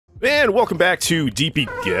And welcome back to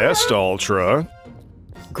DPS Ultra.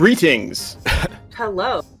 Greetings.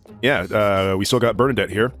 Hello. Yeah, we still got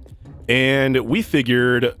Bernadette here. And we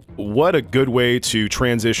figured, what a good way to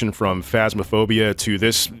transition from Phasmophobia to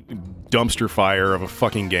this dumpster fire of a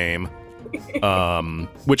fucking game.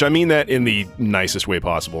 Which I mean that in the nicest way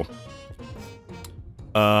possible.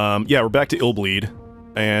 Yeah, we're back to Illbleed,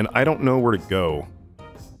 and I don't know where to go.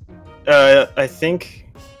 I think...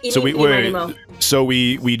 So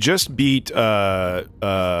we just beat Beelzebub,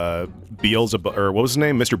 or what was his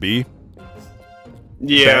name? Mr. B?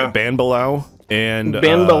 Yeah. Banbalau. And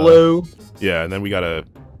Banbalau. Yeah, and then we gotta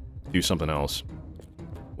do something else.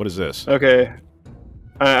 What is this? Okay.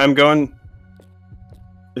 I'm going...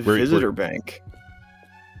 Visitor bank.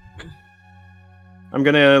 I'm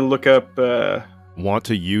gonna look up... Want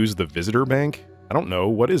to use the visitor bank? I don't know.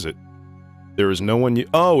 What is it? There is no one...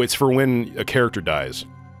 Oh, it's for when a character dies.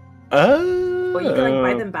 Well, you can like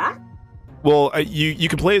buy them back? Well, you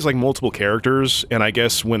can play as like multiple characters, and I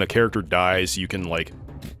guess when a character dies, you can like,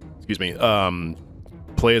 excuse me,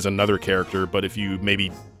 play as another character. But if you maybe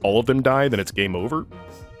all of them die, then it's game over.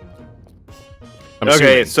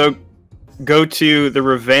 Okay, so go to the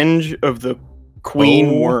Revenge of the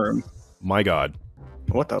Queen Worm. My God,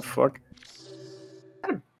 what the fuck?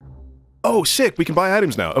 Oh, sick! We can buy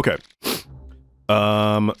items now. Okay.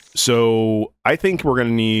 So I think we're gonna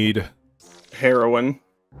need heroin.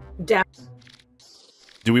 Down.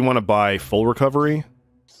 Do we want to buy full recovery?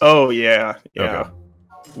 Oh yeah, yeah, okay.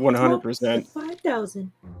 100%.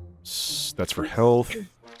 5,000. That's for health.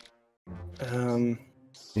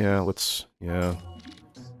 Yeah, let's. Yeah.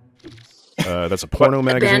 That's a porno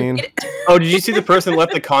magazine. Oh, did you see the person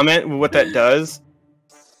left the comment? What that does?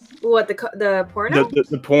 What the porno?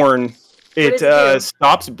 The porn. It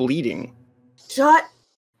stops bleeding. Shut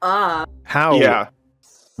up. How? Yeah.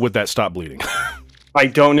 Would that stop bleeding? I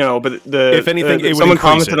don't know, but if anything, someone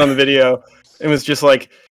commented on the video. It was just like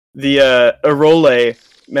the Arole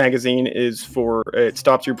magazine is for it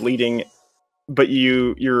stops your bleeding, but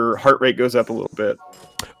your heart rate goes up a little bit.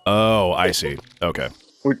 Oh, I see. Okay.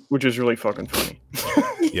 Which is really fucking funny.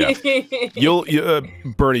 Yeah.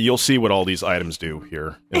 Bernie, you'll see what all these items do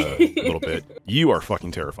here in a little bit. You are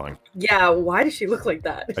fucking terrifying. Yeah, why does she look like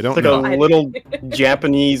that? I don't know. It's like a little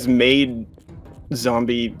Japanese-made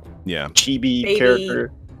zombie chibi baby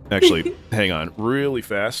character. Actually, hang on. Really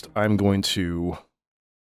fast, I'm going to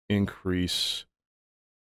increase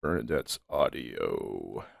Bernadette's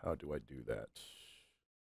audio. How do I do that?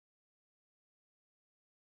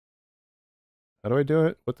 How do I do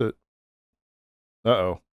it? What the...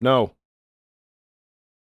 Uh-oh. No.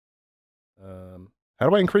 How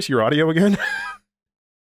do I increase your audio again?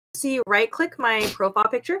 See, right-click my profile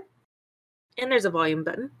picture, and there's a volume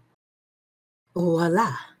button.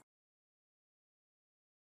 Voila.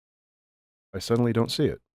 I suddenly don't see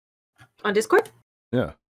it. On Discord?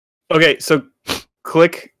 Yeah. Okay, so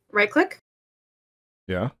click... Right-click?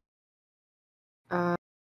 Yeah.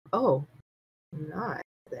 Oh. Not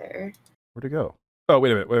there. Where'd it go? Oh,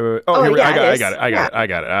 wait a minute. Wait. Oh, here, yeah, I got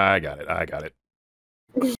it.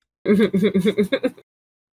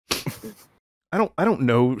 I don't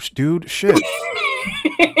know, dude. Shit.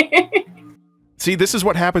 See, this is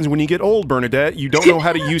what happens when you get old, Bernadette. You don't know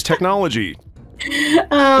how to use technology.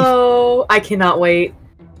 Oh, I cannot wait.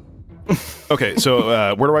 Okay,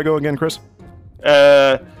 so where do I go again, Chris?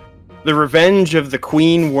 The Revenge of the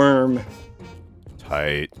Queen Worm.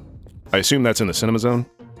 Tight. I assume that's in the cinema zone?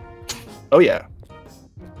 Oh, yeah.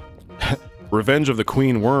 Revenge of the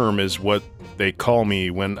Queen Worm is what they call me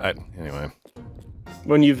when I... Anyway.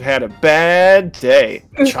 When you've had a bad day.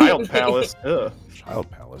 Child Palace. Ugh. Child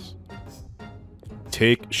Palace.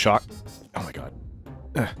 Take shock... Oh my god.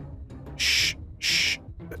 Shh.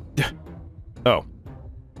 Oh.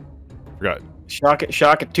 Forgot. Shock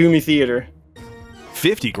at Toomey Theater.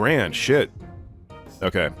 50 grand, shit.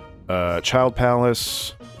 Okay. Child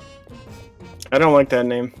Palace. I don't like that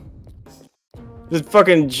name. This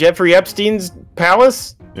fucking Jeffrey Epstein's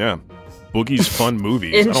palace? Yeah. Boogie's Fun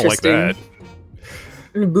Movies. I don't like that.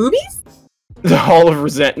 Boobies? The Hall of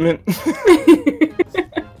Resentment. It's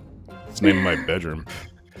the name of my bedroom.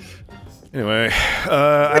 Anyway,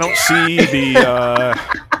 I don't see the,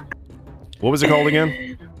 what was it called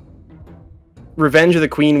again? Revenge of the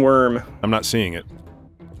Queen Worm. I'm not seeing it.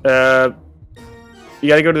 You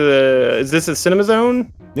gotta go to the... Is this a cinema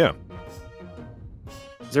zone? Yeah.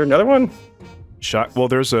 Is there another one? Well,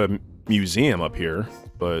 there's a museum up here,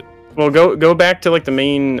 but... Well, go back to, like, the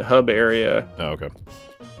main hub area. Oh, okay.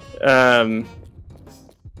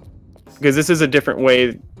 Because this is a different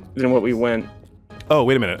way than what we went. Oh,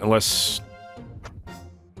 wait a minute, unless...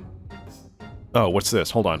 Oh, what's this?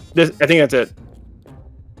 Hold on. I think that's it.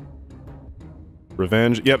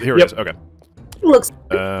 Revenge. Yep, here it is. Okay. Looks.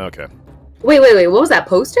 Okay. Wait. What was that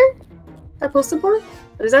poster? That poster board?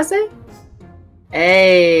 What does that say?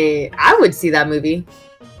 Hey, I would see that movie.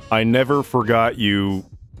 I Never Forgot You.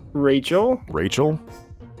 Rachel? Rachel?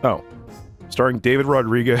 Oh. Starring David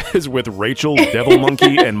Rodriguez with Rachel, Devil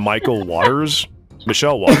Monkey, and Michael Waters.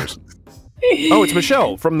 Michelle Waters. Oh, it's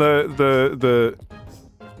Michelle from the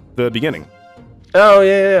beginning. Oh,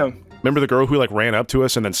 yeah. Remember the girl who, like, ran up to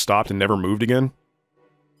us and then stopped and never moved again?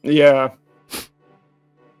 Yeah.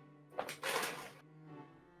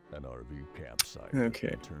 An RV campsite.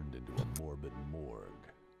 Okay. Turned into a morbid morgue.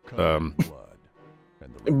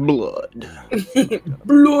 Blood.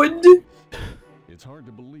 Blood. It's hard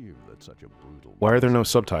to believe that such a brutal. Why are there no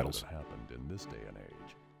subtitles? Happened in this day and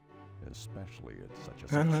age, especially at such a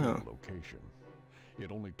secure location.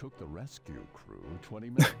 It only took the rescue crew 20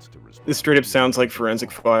 minutes to respond. This straight up sounds like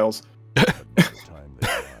Forensic Files.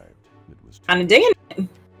 I'm digging it.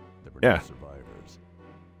 Yeah. Survivors,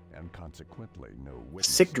 and consequently no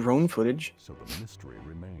witnesses. Sick drone footage. So the mystery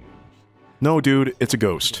remains. No, dude, it's a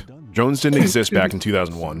ghost. Drones didn't exist back in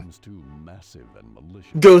 2001.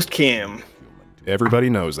 Ghost cam. Everybody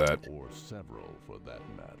knows that. Or several, for that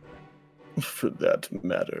matter. For that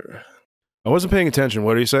matter. I wasn't paying attention.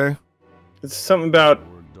 What did he say? It's something about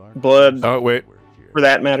blood. Oh, wait. For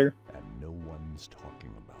that matter. And no one's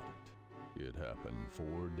talking about it. It happened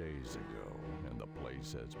 4 days ago, and the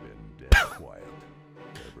place has been dead quiet.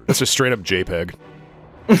 That's just straight up JPEG.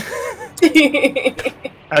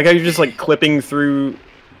 I like how you're just like clipping through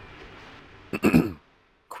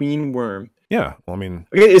Queen Worm. Yeah, well, I mean...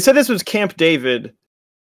 Okay, it said this was Camp David,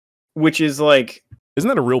 which is like... Isn't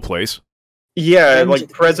that a real place? Yeah, like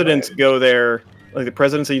presidents go there. Like the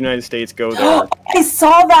presidents of the United States go there. I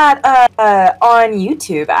saw that on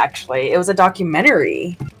YouTube, actually. It was a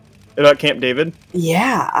documentary. About Camp David?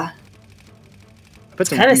 Yeah. But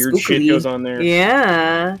some weird shit goes on there.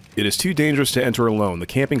 Yeah. It is too dangerous to enter alone. The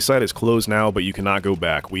camping site is closed now, but you cannot go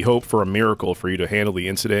back. We hope for a miracle for you to handle the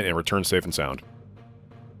incident and return safe and sound.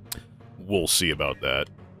 We'll see about that.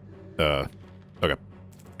 Okay.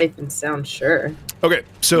 Safe and sound, sure. Okay,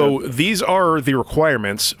 so these are the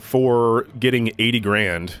requirements for getting 80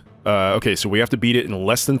 grand. Okay, so we have to beat it in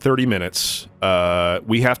less than 30 minutes.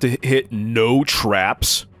 We have to hit no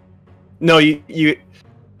traps. No, you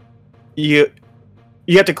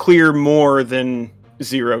have to clear more than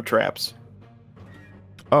 0 traps.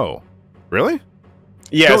 Oh, really?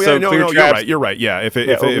 Yeah. No, so no, clear no, traps, you're right. Yeah, if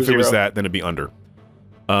it was that, then it'd be under.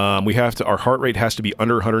 We have to. Our heart rate has to be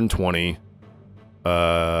under 120.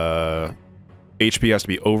 HP has to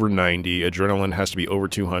be over 90. Adrenaline has to be over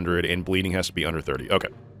 200, and bleeding has to be under 30. Okay.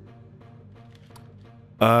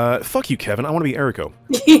 Fuck you, Kevin. I want to be Eriko.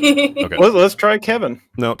 Okay. Let's try Kevin.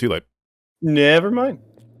 No, too late. Never mind.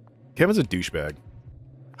 Kevin's a douchebag.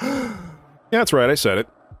 Yeah, that's right. I said it.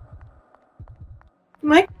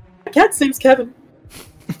 My cat's name's Kevin.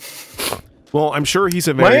 Well, I'm sure he's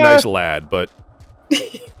a very nice lad, but...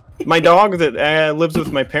 My dog that lives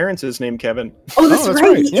with my parents is named Kevin. Oh, that's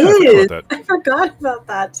right. He Yeah, is. I forgot about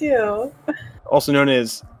that, too. Also known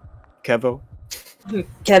as Kevo.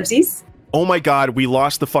 Kevsies. Oh my god, we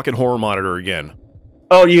lost the fucking horror monitor again.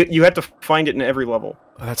 Oh, you have to find it in every level.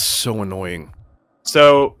 Oh, that's so annoying.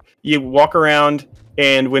 So you walk around,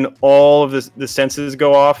 and when all of the senses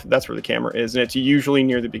go off, that's where the camera is, and it's usually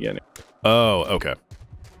near the beginning. Oh, okay.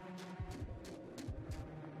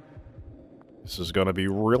 This is gonna be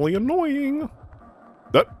really annoying.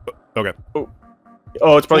 Okay. Oh,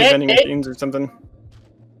 it's probably vending machines or something.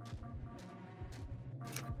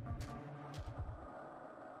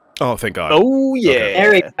 Oh, thank God. Oh, yeah. Okay.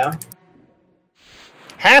 There we go.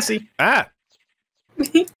 Hassie. Ah.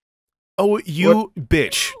 Oh, you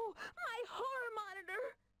bitch. My horror monitor.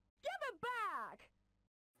 Give it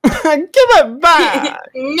back. Give it back.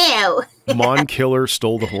 No. Mon Killer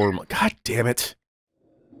stole the horror. God damn it.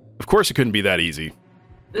 Of course it couldn't be that easy.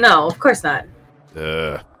 No, of course not.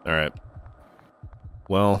 Alright.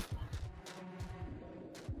 Well.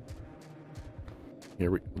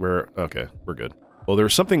 Here we're okay, we're good. Well,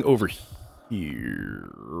 there's something over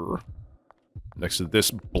here. Next to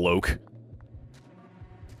this bloke.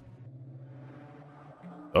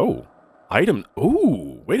 Oh. Item.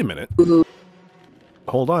 Ooh, wait a minute. Ooh.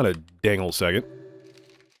 Hold on a dang old second.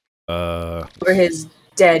 For his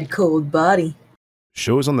dead, cold body.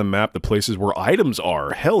 Shows on the map the places where items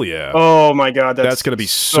are. Hell yeah. Oh my god, that's going to be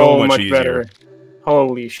so much easier. Better.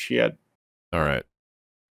 Holy shit. Alright.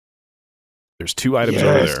 There's 2 items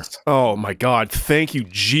over there. Oh my god, thank you,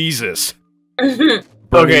 Jesus.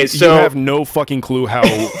 Bernie, okay, so you have no fucking clue how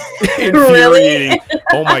infuriating.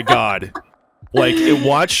 Oh my god. Like,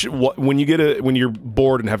 when you're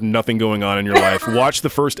bored and have nothing going on in your life, watch the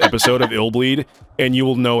first episode of Illbleed, and you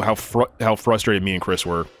will know how frustrated me and Chris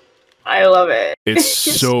were. I love it. It's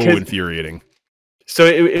so infuriating. So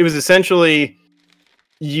it was essentially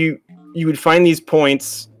you would find these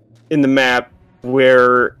points in the map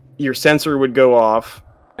where your sensor would go off,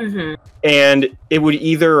 and it would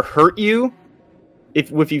either hurt you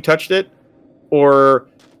if you touched it, or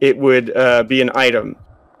it would be an item.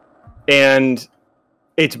 And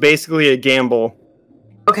it's basically a gamble.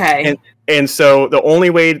 Okay. And so the only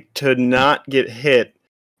way to not get hit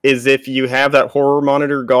is if you have that horror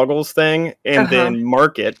monitor goggles thing and then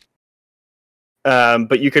mark it.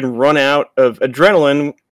 But you can run out of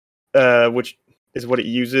adrenaline, which is what it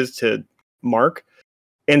uses to mark.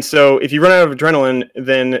 And so if you run out of adrenaline,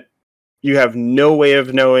 then you have no way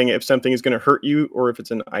of knowing if something is going to hurt you or if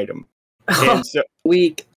it's an item. And so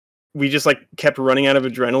weak. We just like kept running out of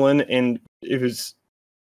adrenaline, and it was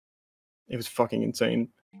fucking insane.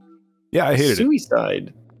 Yeah, I hated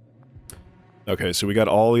Suicide. Okay, so we got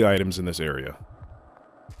all the items in this area.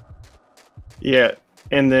 Yeah,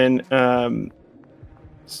 and then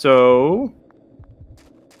so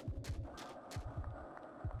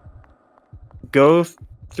go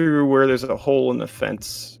through where there's a hole in the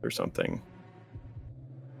fence or something.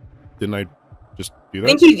 Didn't I just do that?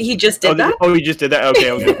 I think he just did that. Oh, he just did that? Okay,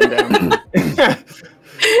 I was looking down.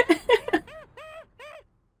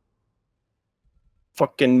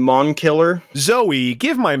 Fucking Mon Killer. Zoe,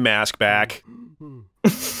 give my mask back.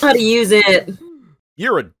 How to use it.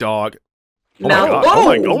 You're a dog. Oh No. my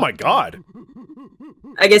god. Oh my god.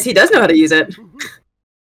 I guess he does know how to use it.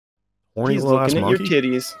 Horny He's little ass looking at your monkey?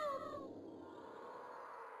 titties.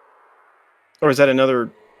 Or is that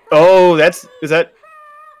another... Oh, is that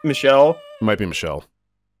Michelle? Might be Michelle.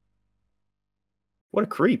 What a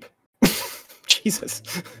creep. Jesus.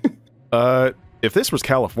 If this was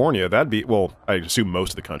California, that'd be... Well, I assume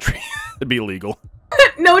most of the country. It'd be illegal.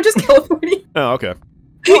 No, just California. Oh, okay.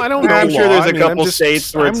 Well, I don't know. I'm sure there's a couple I'm just,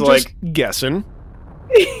 states where I'm it's just like... guessing.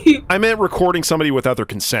 I meant recording somebody without their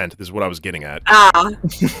consent is what I was getting at. Ah.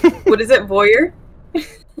 What is it, voyeur?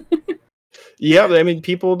 Yeah, I mean,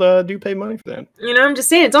 people do pay money for that. You know, I'm just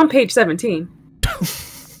saying, it's on page 17.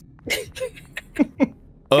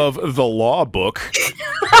 Of the law book.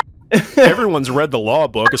 Everyone's read the law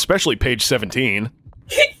book, especially page 17.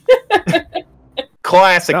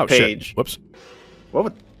 Classic Shit. page. Whoops.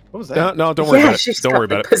 What was that? No, don't worry about it. Don't worry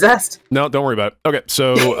about it. Possessed. No, don't worry about it. Okay,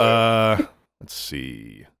 so, let's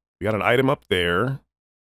see. We got an item up there.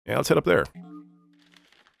 Yeah, let's head up there.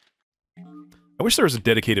 I wish there was a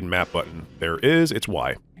dedicated map button. There is. It's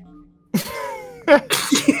Y.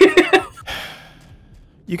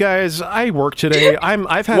 You guys, I work today.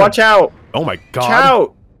 I've had. Watch out! Oh my god! Watch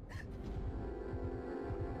out!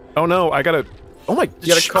 Oh no! I gotta. Oh my! You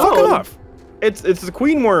gotta fuck call. off! It's the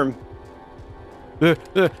queen worm. Okay,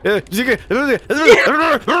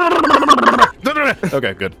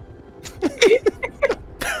 good.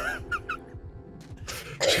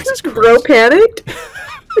 Jesus Christ. Bro panicked?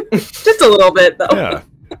 Just a little bit, though. Yeah.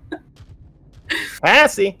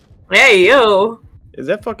 Passy. Hey, yo. Is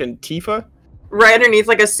that fucking Tifa? Right underneath,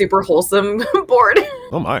 like, a super wholesome board.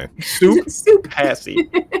 Oh my. Soup? Soup. Passy.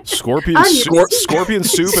 Scorpion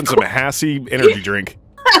soup and some Hassy energy drink.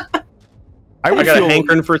 I got a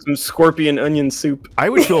hankering for some scorpion onion soup. I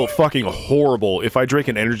would feel fucking horrible if I drank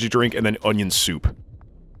an energy drink and then onion soup.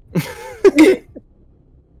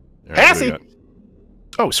 Passy.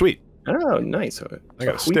 Oh, sweet. Oh, nice. I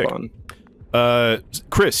got a stick.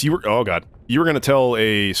 Chris, you were... Oh, God. You were going to tell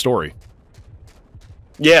a story.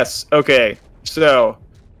 Yes. Okay. So,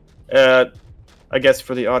 I guess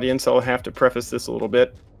for the audience, I'll have to preface this a little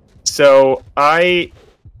bit. So,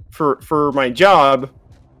 for my job,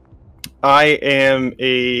 I am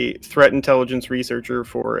a threat intelligence researcher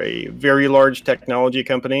for a very large technology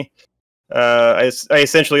company. I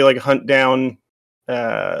essentially like hunt down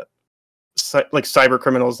like cyber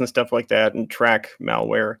criminals and stuff like that, and track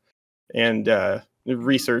malware and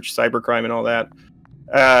research cybercrime and all that.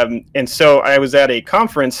 And so I was at a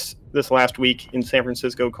conference this last week in San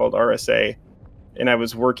Francisco called RSA, and I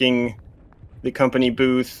was working the company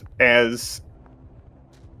booth as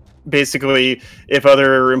basically if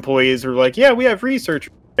other employees were like, yeah, we have research,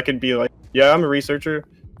 I could be like, yeah, I'm a researcher,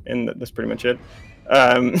 and that's pretty much it.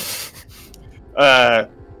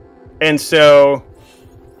 And so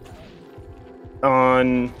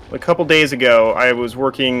on a couple days ago, I was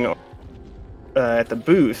working at the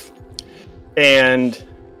booth, and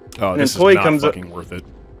an employee comes up. Worth it.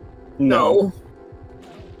 No.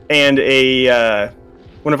 And a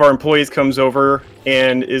one of our employees comes over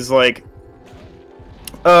and is like,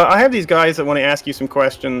 I have these guys that want to ask you some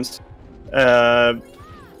questions.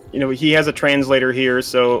 You know, he has a translator here,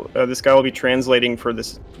 so this guy will be translating for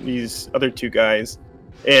these other two guys.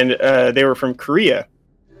 And they were from Korea.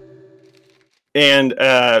 And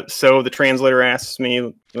so the translator asks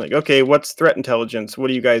me, like, okay, what's threat intelligence? What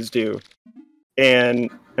do you guys do? And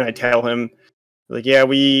I tell him, like, yeah,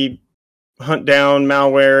 we hunt down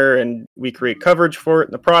malware and we create coverage for it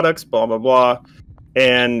in the products, blah, blah, blah.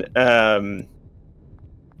 And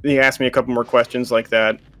he asked me a couple more questions like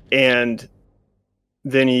that. And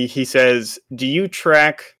then he says, do you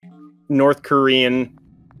track the North Korean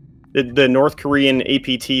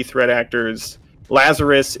APT threat actors,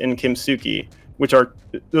 Lazarus and Kimsuki,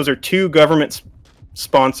 those are two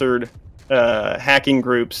government-sponsored hacking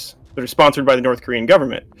groups that are sponsored by the North Korean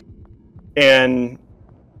government. And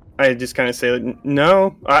I just kind of say,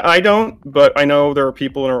 no, I don't, but I know there are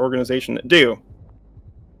people in our organization that do.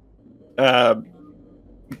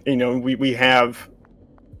 You know, we have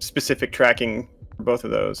specific tracking for both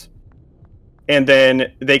of those. And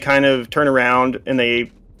then they kind of turn around and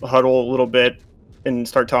they huddle a little bit and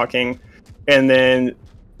start talking. And then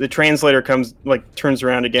the translator turns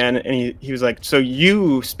around again, and he was like, so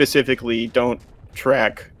you specifically don't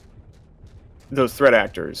track those threat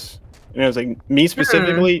actors? And I was like, me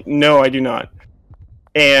specifically? No, I do not.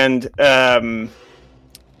 And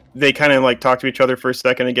they kind of like talk to each other for a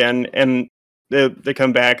second again, and they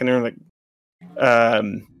come back and they're like,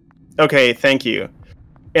 okay, thank you.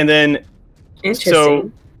 And then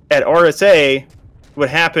so at RSA, what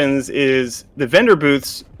happens is the vendor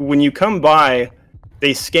booths, when you come by,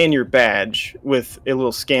 they scan your badge with a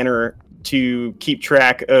little scanner to keep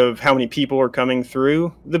track of how many people are coming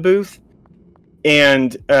through the booth.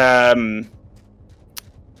 And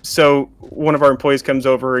so one of our employees comes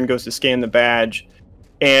over and goes to scan the badge,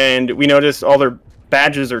 and we notice all their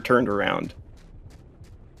badges are turned around.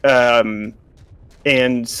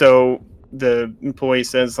 And so the employee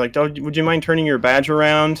says, like, oh, would you mind turning your badge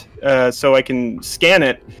around so I can scan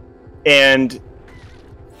it? And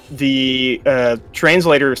the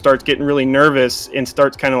translator starts getting really nervous and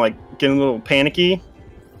starts kind of like getting a little panicky.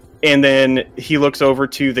 And then he looks over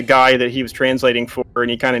to the guy that he was translating for,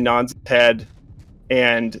 and he kind of nods his head.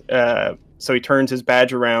 And so he turns his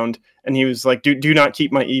badge around, and he was like, do not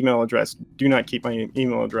keep my email address. Do not keep my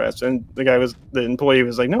email address. And the employee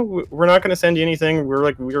was like, no, we're not going to send you anything. We're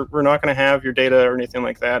not going to have your data or anything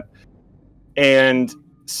like that. And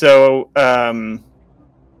so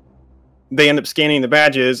they end up scanning the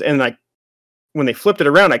badges, and like when they flipped it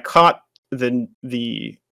around, I caught the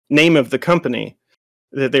name of the company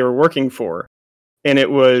that they were working for, and it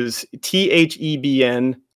was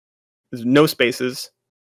THEBN, no spaces,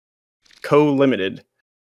 Co Limited.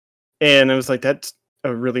 And I was like, that's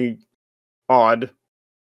a really odd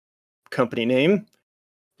company name.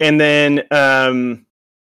 And then I'm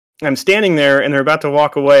standing there, and they're about to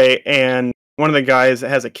walk away, and one of the guys that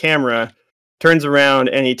has a camera turns around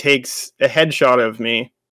and he takes a headshot of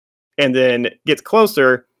me, and then gets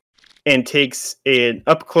closer and takes an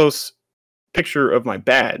up close picture of my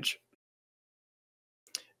badge.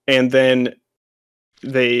 And then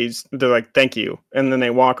they're like, thank you. And then they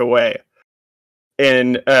walk away.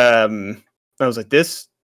 And I was like, this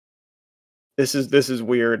is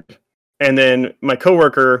weird. And then my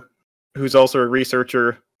coworker, who's also a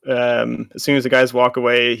researcher, as soon as the guys walk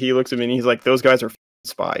away, he looks at me and he's like, those guys are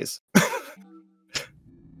spies.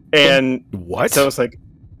 And what? So I was like,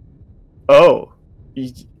 oh,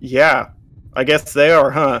 yeah, I guess they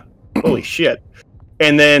are, huh? Holy shit.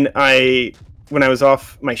 And then when I was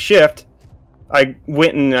off my shift, I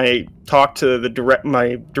went and I talked to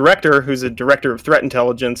my director, who's a director of threat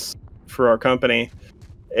intelligence for our company.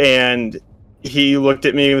 And he looked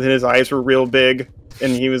at me and his eyes were real big.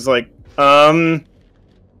 And he was like,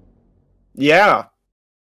 yeah,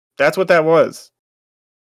 that's what that was.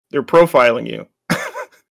 They're profiling you.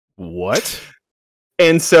 What?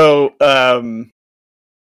 And so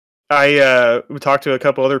I talked to a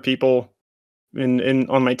couple other people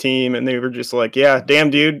on my team, and they were just like, yeah,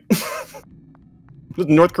 damn, dude.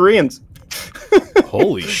 North Koreans.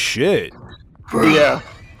 Holy shit. Yeah.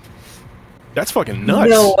 That's fucking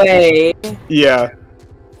nuts. No way. Yeah.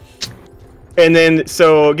 And then,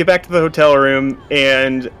 so get back to the hotel room,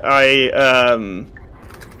 and I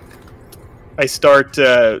start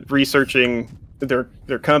researching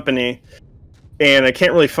their company, and I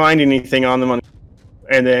can't really find anything on them.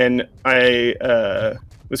 And then I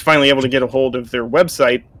was finally able to get a hold of their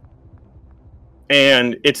website,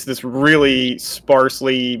 and it's this really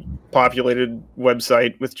sparsely populated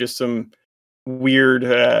website with just some weird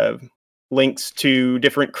links to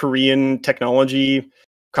different Korean technology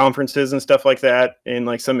conferences and stuff like that, and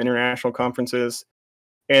like some international conferences.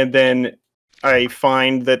 And then I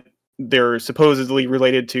find that they're supposedly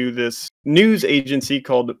related to this news agency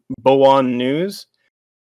called Boan News.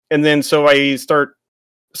 And then so I start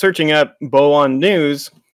searching up Boan News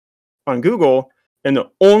on Google, and the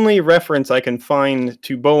only reference I can find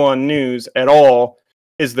to Boan News at all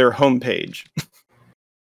is their homepage.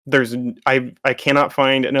 I cannot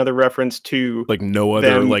find another reference to like no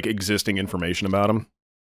other like existing information about them.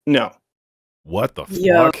 No. What the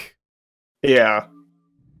fuck? Yeah.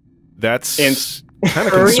 That's kind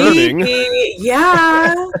of concerning.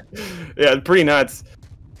 Yeah. Yeah, pretty nuts.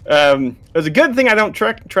 It was a good thing I don't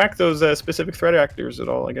track those specific threat actors at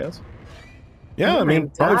all, I guess. Yeah, I mean,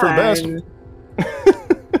 probably for the best.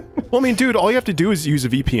 Well, I mean, dude, all you have to do is use a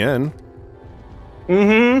VPN.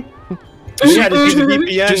 Mm-hmm. Yeah, just use a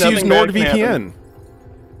VPN. Just use NordVPN.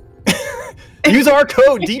 Use our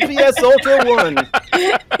code DPS Ultra 1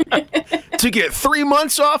 to get 3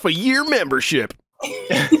 months off a year membership. All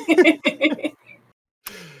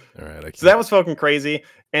right. So that was fucking crazy.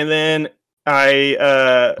 And then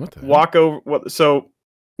I walk over. So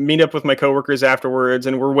meet up with my coworkers afterwards,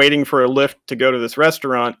 and we're waiting for a lift to go to this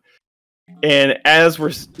restaurant. And as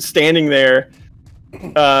we're standing there,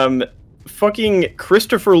 fucking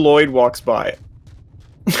Christopher Lloyd walks by.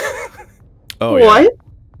 Oh, what?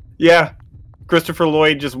 Yeah. Christopher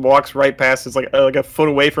Lloyd just walks right past us, like a foot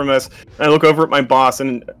away from us. And I look over at my boss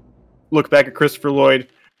and look back at Christopher Lloyd,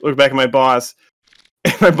 look back at my boss.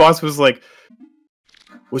 And my boss was like,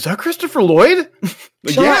 "Was that Christopher Lloyd?"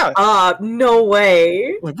 Like, Shut up. No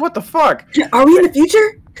way. Like, what the fuck? Are we in the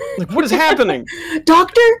future? Like, what is happening?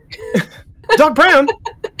 Doctor? Doc Brown?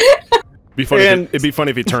 It'd be funny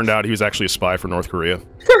if he turned out he was actually a spy for North Korea.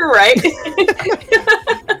 Right.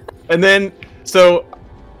 And then, so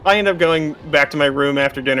I end up going back to my room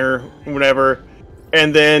after dinner, whatever,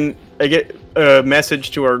 and then I get a message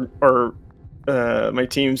to our my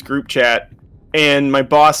team's group chat, and my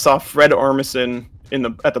boss saw Fred Armisen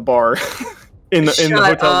at the bar in the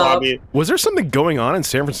hotel lobby. Was there something going on in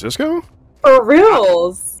San Francisco? For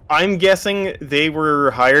reals? I'm guessing they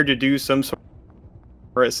were hired to do some sort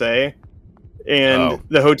of RSA, and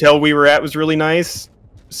the hotel we were at was really nice,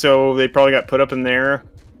 so they probably got put up in there.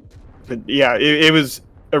 But yeah, it was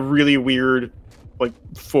a really weird, like,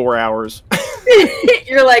 4 hours.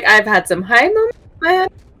 You're like, I've had some high moments, I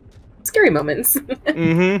had scary moments.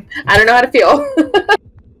 Mm-hmm. I don't know how to feel.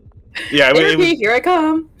 Yeah, here I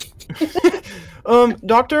come.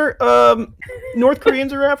 Doctor, North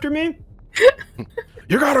Koreans are after me.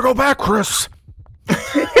 You gotta go back, Chris.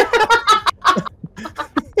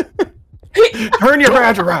 Turn your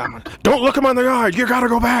badge around. Don't look him in the eye. You gotta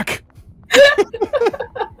go back.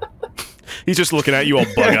 He's just looking at you all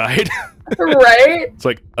bug-eyed. Right? It's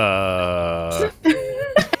like, uh-oh.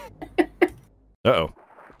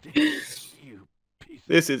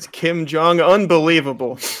 This is Kim Jong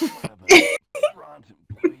unbelievable.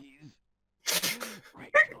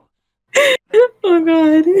 Oh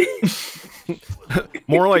god.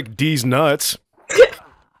 More like D's nuts.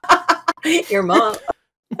 Your mom.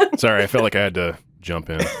 Sorry, I felt like I had to jump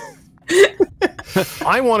in.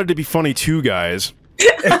 I wanted to be funny too, guys.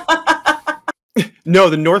 No,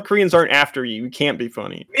 the North Koreans aren't after you. You can't be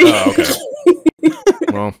funny. Oh, okay.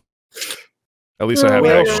 Well, at least I have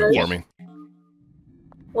that going for me.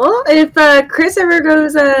 Well, if Chris ever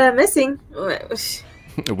goes missing,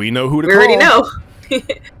 we know who to we call. already know.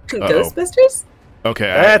 Ghostbusters? Okay,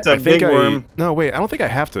 that's a big worm. No, wait, I don't think I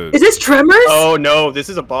have to. Is this Tremors? Oh no, this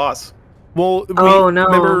is a boss. Well, no.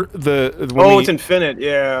 Remember it's Infinite,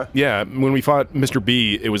 yeah. Yeah, when we fought Mr.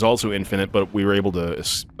 B, it was also Infinite, but we were able to...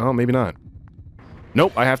 Oh, maybe not.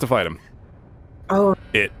 Nope, I have to fight him. Oh.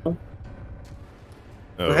 It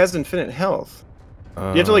has infinite health. You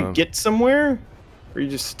have to, like, get somewhere? Or are you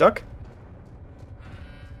just stuck?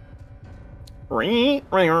 Is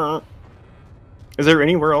there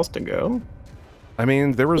anywhere else to go? I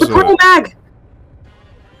mean, there was the purple bag!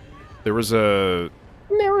 There was a...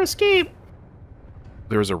 Never escape!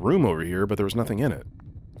 There was a room over here, but there was nothing in it.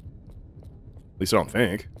 At least I don't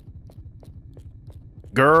think.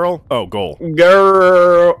 Girl? Oh, goal.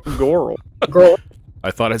 Girl. Girl.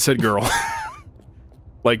 I thought it said girl.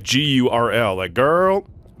 Like G-U-R-L, like girl.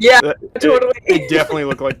 Yeah, totally. It definitely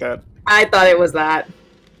looked like that. I thought it was that.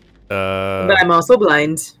 But I'm also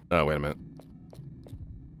blind. Oh, wait a minute.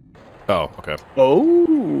 Oh, okay.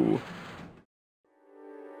 Oh.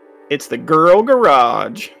 It's the girl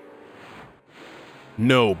garage.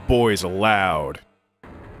 No boys allowed.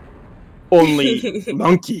 Only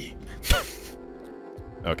monkey.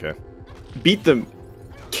 Okay. Beat them.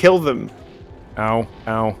 Kill them. Ow,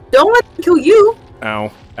 ow. Don't let them kill you.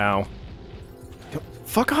 Ow, ow.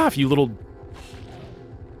 Fuck off, you little...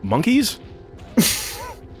 monkeys?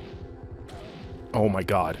 Oh my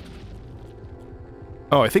god.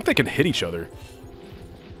 Oh, I think they can hit each other.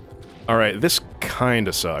 Alright, this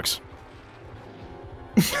kinda sucks.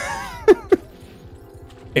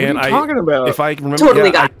 And what are you talking about? If I remember,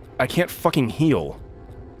 Totally I can't fucking heal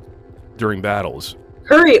during battles.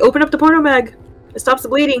 Hurry, open up the porno mag. It stops the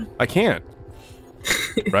bleeding. I can't.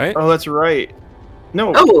 Right? Oh, that's right.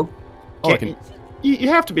 No. Oh. I can... you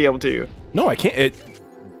have to be able to. No, I can't.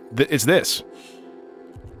 It's this.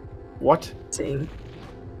 What? Same.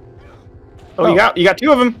 Oh, you got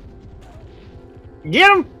two of them. Get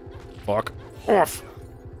them. Fuck off.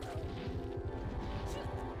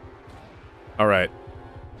 All right.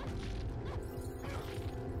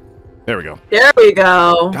 There we go. There we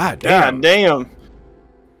go. God damn. God damn.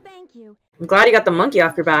 Thank you. I'm glad you got the monkey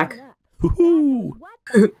off your back. Woohoo. What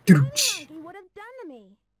the he would have done to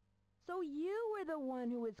me? So you were the one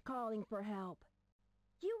who was calling for help.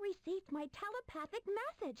 You received my telepathic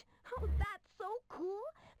message. Oh, that's so cool.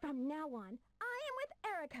 From now on, I am with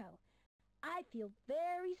Erico. I feel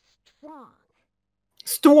very strong.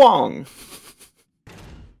 Strong.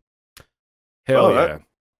 Hell yeah.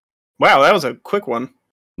 Wow, that was a quick one.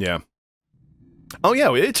 Yeah. Oh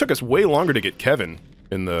yeah, it took us way longer to get Kevin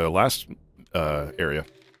in the last area.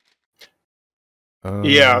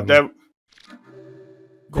 Yeah, that...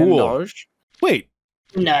 Cool. $10. Wait.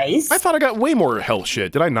 Nice. I thought I got way more health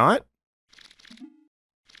shit. Did I not?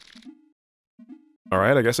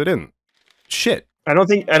 Alright, I guess I didn't. Shit. I don't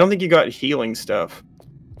think you got healing stuff.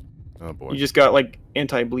 Oh boy. You just got, like,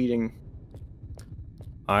 anti-bleeding.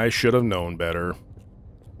 I should have known better.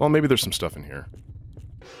 Well, maybe there's some stuff in here.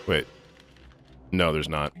 Wait. No, there's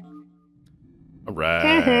not.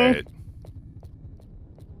 Alright.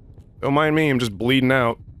 Don't mind me, I'm just bleeding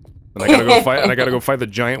out. And I gotta go fight and I gotta go fight the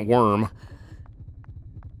giant worm.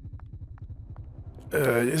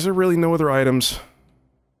 Is there really no other items?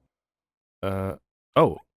 Oh.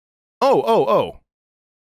 Oh!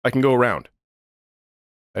 I can go around.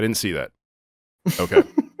 I didn't see that. Okay.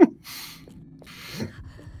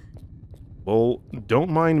 Well, don't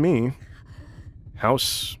mind me.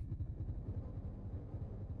 House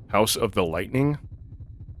of the Lightning?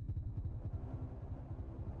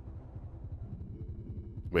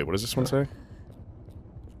 Wait, what does this one say?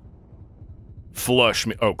 Flush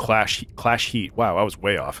meat. Oh, clash heat. Wow, I was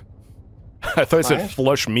way off. I thought it said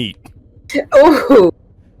flush meat. Oh.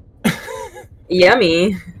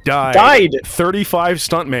 Yummy. Died. 35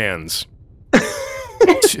 stuntmans.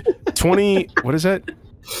 20. What is that?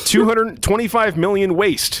 225 million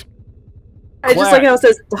waste. I just like how it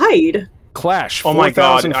says died. Clash. Oh my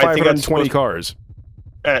god! I think that's 4,520 cars.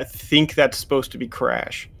 I think that's supposed to be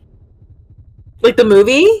Crash. Like the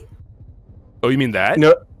movie? Oh, you mean that?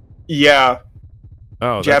 No. Yeah.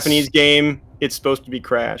 Oh, Japanese game. It's supposed to be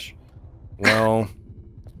Crash. Well,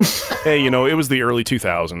 hey, you know, it was the early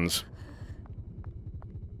 2000s.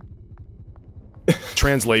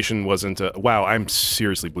 Translation wasn't. Wow, I'm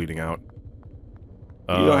seriously bleeding out.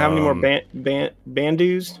 You don't have any more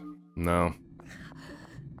bandus? No.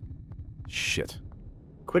 Shit.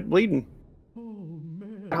 Quit bleeding.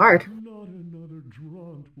 Hard.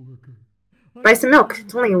 Buy some milk.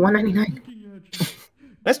 It's only $1.99.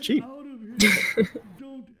 That's cheap.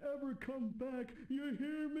 Don't ever come back. You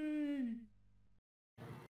hear me?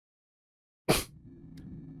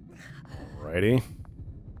 Alrighty.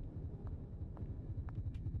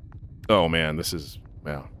 Oh man, this is...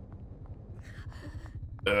 wow.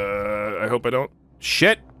 I hope I don't...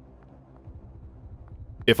 Shit!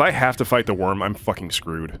 If I have to fight the worm, I'm fucking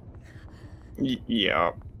screwed.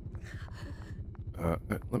 Yeah.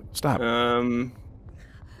 Stop.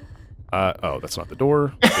 Oh, that's not the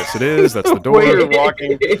door. Yes, it is. That's the door. Where you're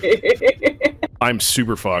walking. I'm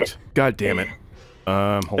super fucked. God damn it.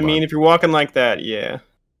 Hold on. I mean, if you're walking like that, yeah.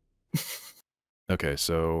 Okay,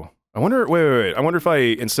 so... I wonder... Wait. I wonder if I,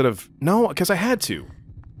 instead of... No, because I had to.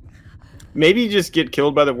 Maybe you just get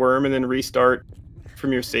killed by the worm and then restart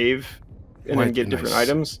from your save and then get different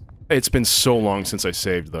items. It's been so long since I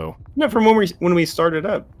saved, though. No, from when we started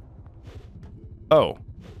up. Oh.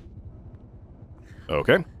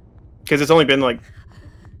 Okay. Because it's only been like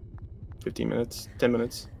 15 minutes, 10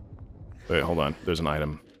 minutes. Wait, hold on. There's an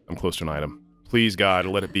item. I'm close to an item. Please, God,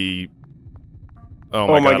 let it be... Oh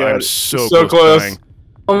my god, I'm so close to dying.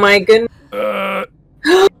 Oh my goodness.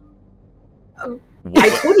 I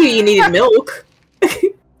told you needed milk.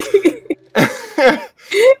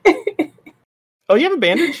 Oh, you have a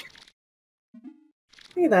bandage?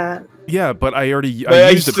 Look at that. Yeah, but I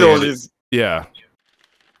used the bandage. Yeah.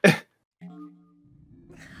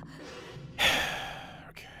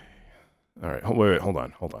 All right, wait, hold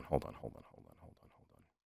on.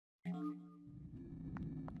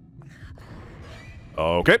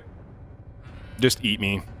 Okay. Just eat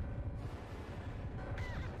me.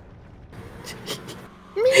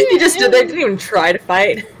 You just stood there, didn't even try to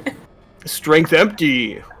fight. Strength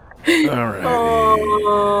empty. Alrighty.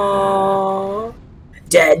 Oh,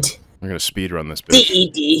 dead. We're gonna speedrun this bitch.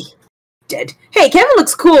 D-E-D. Dead. Hey, Kevin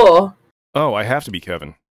looks cool. Oh, I have to be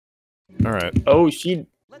Kevin. Alright. Oh, she...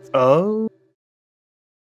 Oh?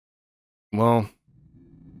 Well...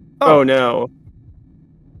 Oh, no.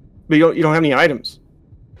 But you don't have any items.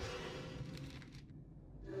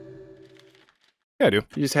 Yeah, I do.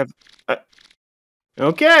 You just have...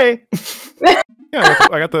 okay. Yeah,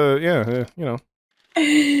 I got the... Yeah, you know.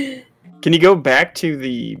 Can you go back to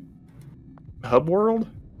the hub world?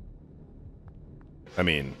 I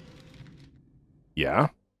mean... Yeah?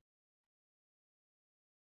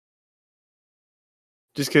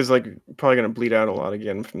 Just because, like, probably gonna bleed out a lot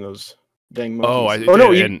again from those dang monkeys. Oh,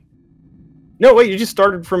 no, no, wait, you just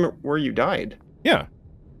started from where you died. Yeah.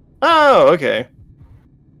 Oh, okay.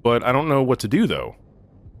 But I don't know what to do, though.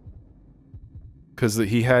 Because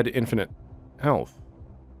he had infinite health.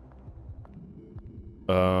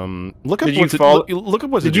 Look up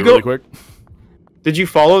what to do really quick. Did you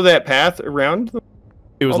follow that path around?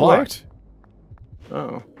 It was locked.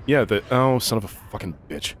 Oh. Yeah, oh, son of a fucking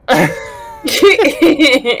bitch.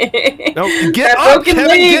 No, get up, Kevin!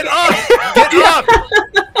 Get up! Get up!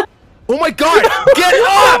 Oh my god! Get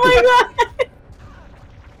up! Oh my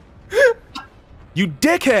god! You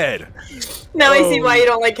dickhead! Now I see why you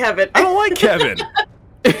don't like Kevin. I don't like Kevin.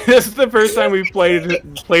 This is the first time we've played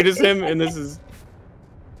as him, and this is.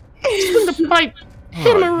 Spin the pipe,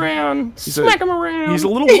 hit him around, smack him around. He's a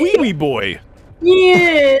little wee boy.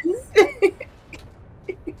 Yes.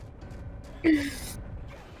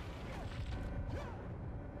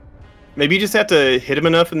 Maybe you just have to hit him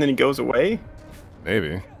enough and then he goes away?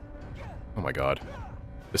 Maybe. Oh my god.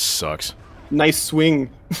 This sucks. Nice swing.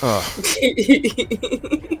 Oh.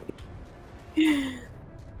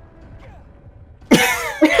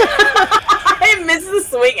 I miss the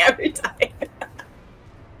swing every time.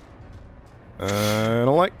 I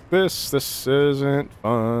don't like this. This isn't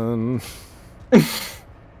fun.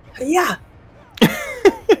 Yeah.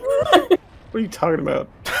 What are you talking about?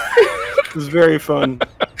 This is very fun.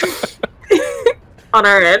 On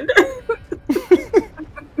our end.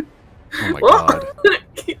 Oh my god.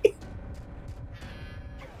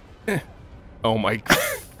 Oh my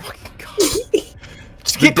fucking god.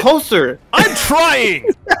 Just get closer. I'm trying.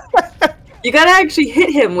 You gotta actually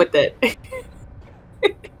hit him with it.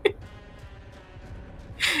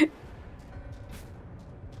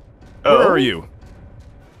 Where are you?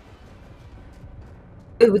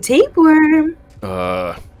 Ooh, tapeworm. It's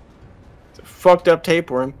a fucked up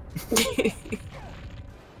tapeworm.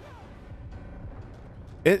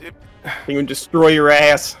 It He would destroy your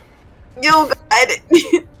ass. Yo, God.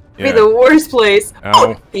 Be the worst place. Ow.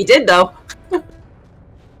 Oh, he did though.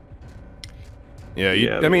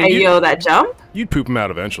 Yeah, I mean, hey, yo, that jump? You'd poop him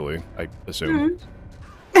out eventually, I assume.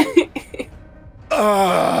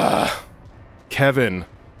 Kevin,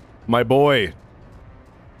 my boy.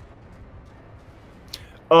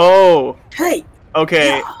 Oh. Hey.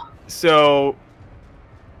 Okay. Yeah. So,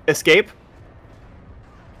 escape.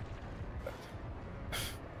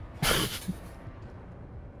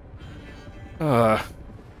 All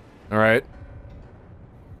right.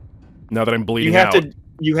 Now that I'm bleeding out.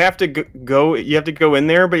 You have to go in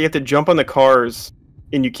there, but you have to jump on the cars,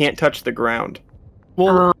 and you can't touch the ground.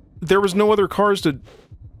 Well, there was no other cars to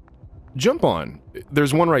jump on.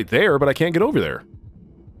 There's one right there, but I can't get over there.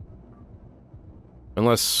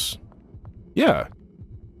 Unless, yeah.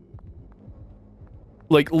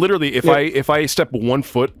 Like literally, if I step 1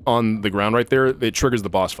 foot on the ground right there, it triggers the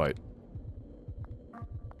boss fight.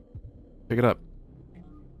 Pick it up.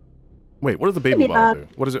 Wait, what does the baby bottle do?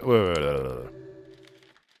 What is it? What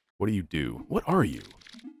do you do? What are you?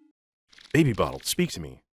 Baby bottle, speak to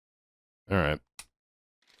me. All right.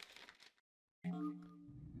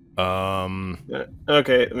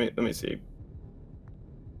 Okay, let me see.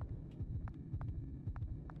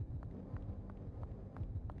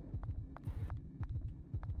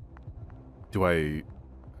 Do I?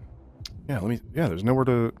 Yeah, there's nowhere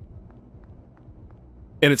to.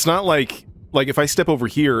 And it's not like if I step over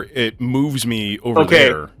here, it moves me over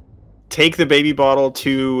there. Take the baby bottle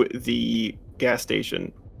to the gas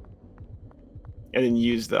station, and then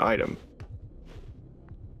use the item.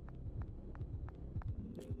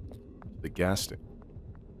 The gas station.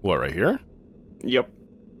 What, right here? Yep.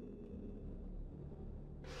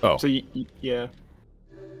 Oh. So yeah.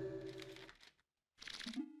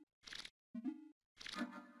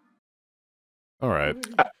 All right.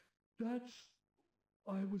 That's...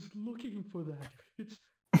 I was looking for that. It's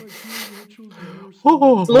like Rachel's nurse.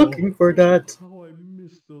 Oh, looking for that. How I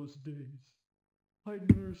miss those days.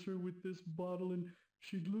 I'd nurse her with this bottle and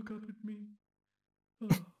she'd look up at me.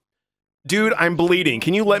 Dude, I'm bleeding.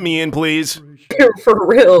 Can you let me in, please? For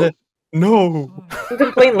real. No. You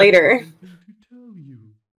complain later.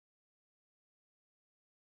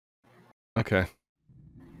 Okay.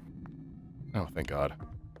 Oh, thank God.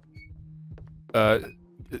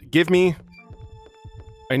 Give me...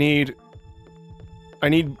 I need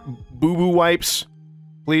boo-boo wipes,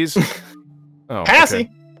 please. Oh, Passy. Okay.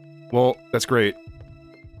 Well, that's great.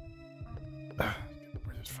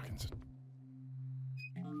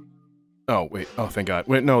 Oh, wait. Oh, thank God.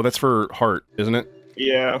 Wait, no, that's for heart, isn't it?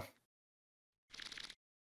 Yeah.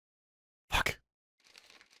 Fuck.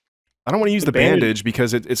 I don't want to use the bandage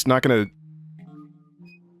because it's not gonna...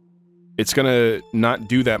 It's gonna not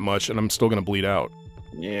do that much, and I'm still gonna bleed out.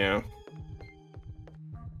 Yeah.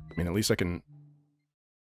 I mean, at least I can...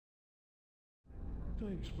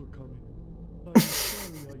 Thanks for coming. I'm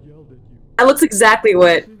sorry I yelled at you. That looks exactly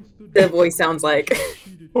what the voice sounds like.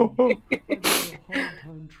 I'm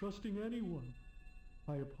trusting anyone.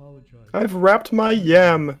 I apologize. I've wrapped my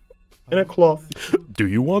yam in a cloth. Do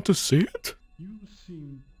you want to see it? You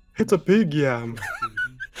seem... It's a big yam.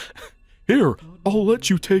 Here, I'll let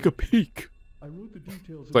you take a peek. I wrote the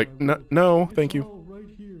details. It's like, no, thank you. All right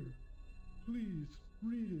here. Please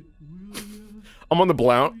read it, will ya? I'm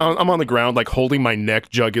on the ground, like holding my neck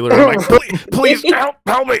jugular. I'm like, please, help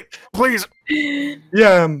me, please.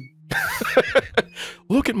 Yam.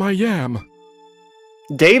 Look at my yam.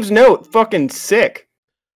 Dave's note, fucking sick.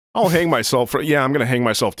 I'll hang myself. Yeah, I'm gonna hang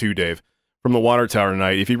myself too, Dave. From the water tower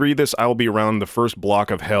tonight. If you read this, I will be around the first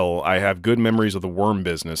block of hell. I have good memories of the worm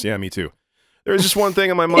business. Yeah, me too. There's just one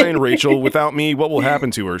thing on my mind, Rachel. Without me, what will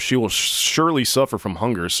happen to her? She will surely suffer from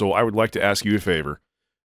hunger, so I would like to ask you a favor.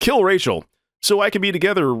 Kill Rachel, so I can be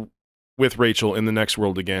together with Rachel in the next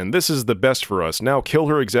world again. This is the best for us. Now kill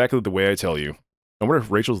her exactly the way I tell you. I wonder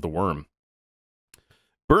if Rachel's the worm.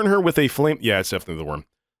 Burn her with a flame... Yeah, it's definitely the worm.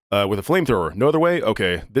 With a flamethrower. No other way?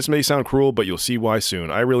 Okay. This may sound cruel, but you'll see why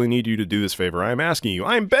soon. I really need you to do this favor. I am asking you.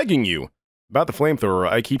 I am begging you. About the flamethrower,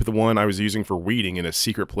 I keep the one I was using for weeding in a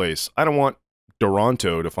secret place. I don't want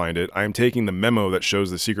Doronto to find it. I am taking the memo that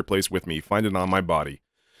shows the secret place with me. Find it on my body.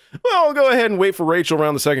 Well, I'll go ahead and wait for Rachel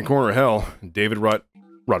around the second corner of hell. David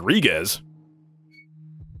Rodriguez?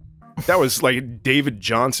 That was like David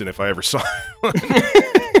Johnson if I ever saw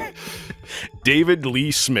it. David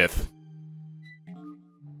Lee Smith.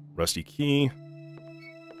 Rusty key.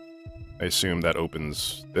 I assume that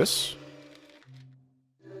opens this.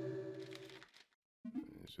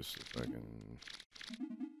 It's just a second.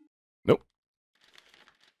 Nope.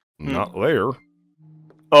 Not there.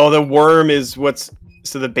 Oh, the worm is what's...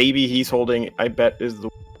 So the baby he's holding, I bet, is the...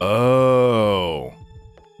 Oh.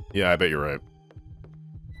 Yeah, I bet you're right.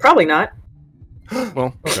 Probably not.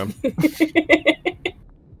 Well, okay.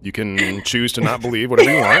 You can choose to not believe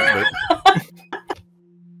whatever you want, but...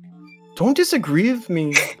 Don't disagree with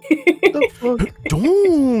me. What the fuck?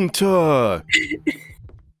 Don't!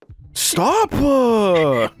 Stop!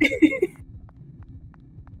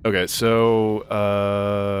 Okay, so,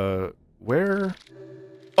 where?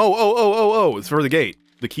 Oh, it's for the gate.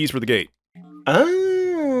 The keys for the gate.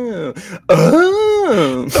 Oh.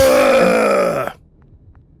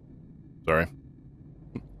 Sorry.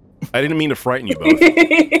 I didn't mean to frighten you both.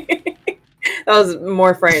 That was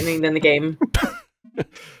more frightening than the game.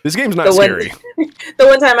 This game's not scary. The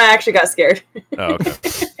one time I actually got scared. Oh,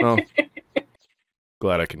 okay. Well,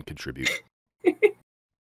 glad I can contribute.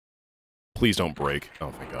 Please don't break. Oh,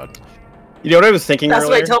 thank God. You know what I was thinking That's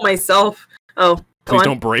earlier? what I told myself. Oh, please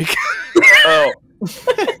don't break. Oh.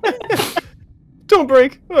 Don't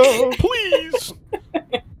break. Oh, please.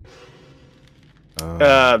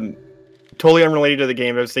 Totally unrelated to the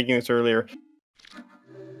game. I was thinking this earlier.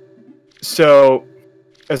 So,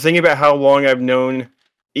 I was thinking about how long I've known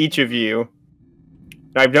each of you.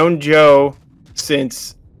 I've known Joe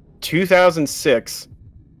since 2006,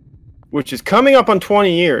 which is coming up on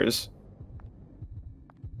 20 years.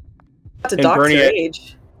 That's a doctor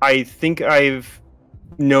age. I think I've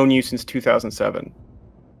known you since 2007.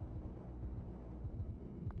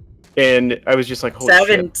 And I was just like, holy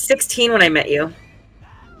shit. 16 when I met you.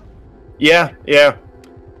 Yeah. Yeah.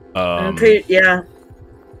 And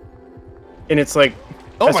it's like,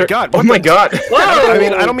 oh my God! Oh my God! I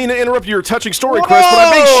mean, I don't mean to interrupt your touching story, Chris, but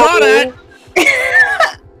I'm being shot at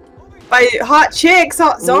by hot chicks,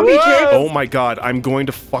 zombie chicks. Oh my God! I'm going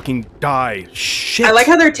to fucking die. Shit! I like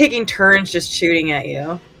how they're taking turns just shooting at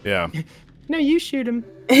you. Yeah. No, you shoot him.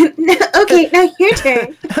 Okay, now your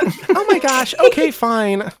turn. Oh my gosh. Okay,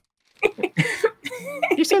 fine.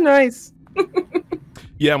 You're so nice.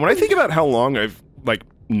 Yeah, when I think about how long I've like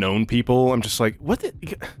known people, I'm just like, what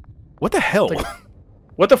the hell? Like,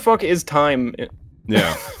 what the fuck is time?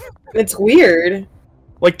 Yeah. It's weird.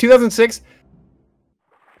 Like 2006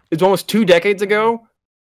 is almost 2 decades ago.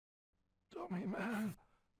 Dummy man.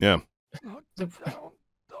 Yeah. Knock me down,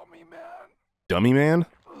 dummy man. Dummy man?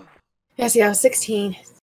 Yeah, see, I was 16.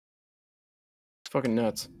 It's fucking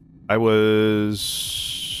nuts. I was...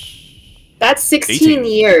 That's 16 18.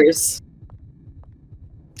 years.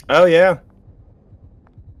 Oh, yeah.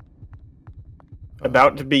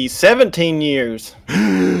 About to be 17 years.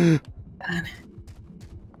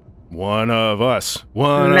 One of us.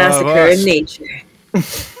 One Massacre of us. in nature.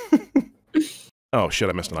 Oh shit,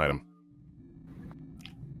 I missed an item.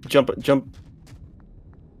 Jump.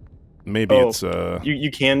 Maybe it's You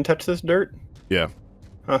can touch this dirt? Yeah.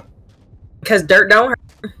 Huh. Because dirt don't hurt.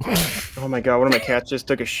 Oh my god, one of my cats just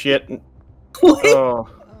took a shit. What? Oh.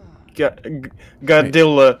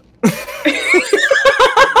 Godzilla.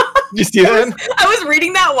 You see that? I was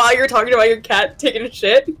reading that while you were talking about your cat taking a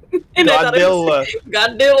shit. And Godzilla.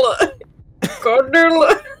 Godzilla.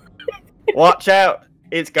 Godzilla. Watch out.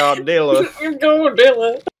 It's Godzilla.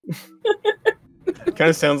 Godzilla. Kind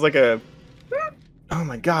of sounds like a... Oh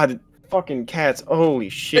my god. Fucking cats. Holy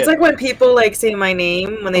shit. It's like when people like say my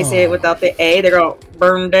name, when they say it without the A, they go,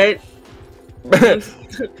 burned it.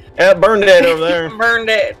 Yeah, burned it over there. Burned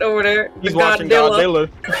it over there. He's watching Godzilla.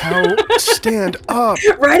 How? Stand up.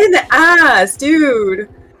 Right in the ass, dude.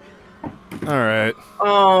 Alright.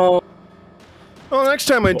 Oh. Well, next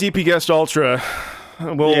time on DPS Ultra,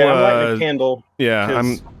 we'll, yeah, I'm lighting a candle. Yeah,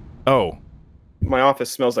 Oh. My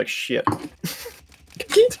office smells like shit.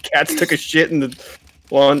 The cats took a shit in the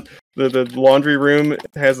laundry room. It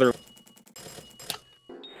has their...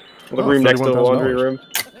 The room next to the laundry room.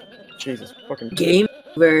 Jesus fucking... Game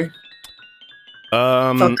over.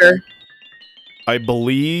 Fucker. I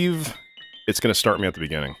believe it's gonna start me at the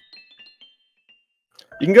beginning.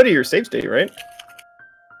 You can go to your save state, right?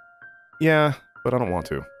 Yeah, but I don't want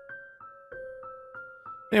to.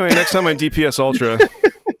 Anyway, next time on DPS Ultra,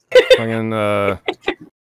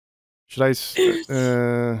 should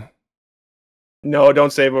I? No,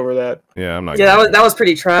 don't save over that. Yeah, I'm not. Yeah, that was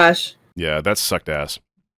pretty trash. Yeah, that sucked ass.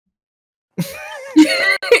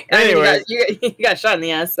 Anyway, you got shot in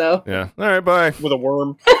the ass, so. Yeah. All right. Bye. With a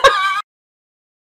worm.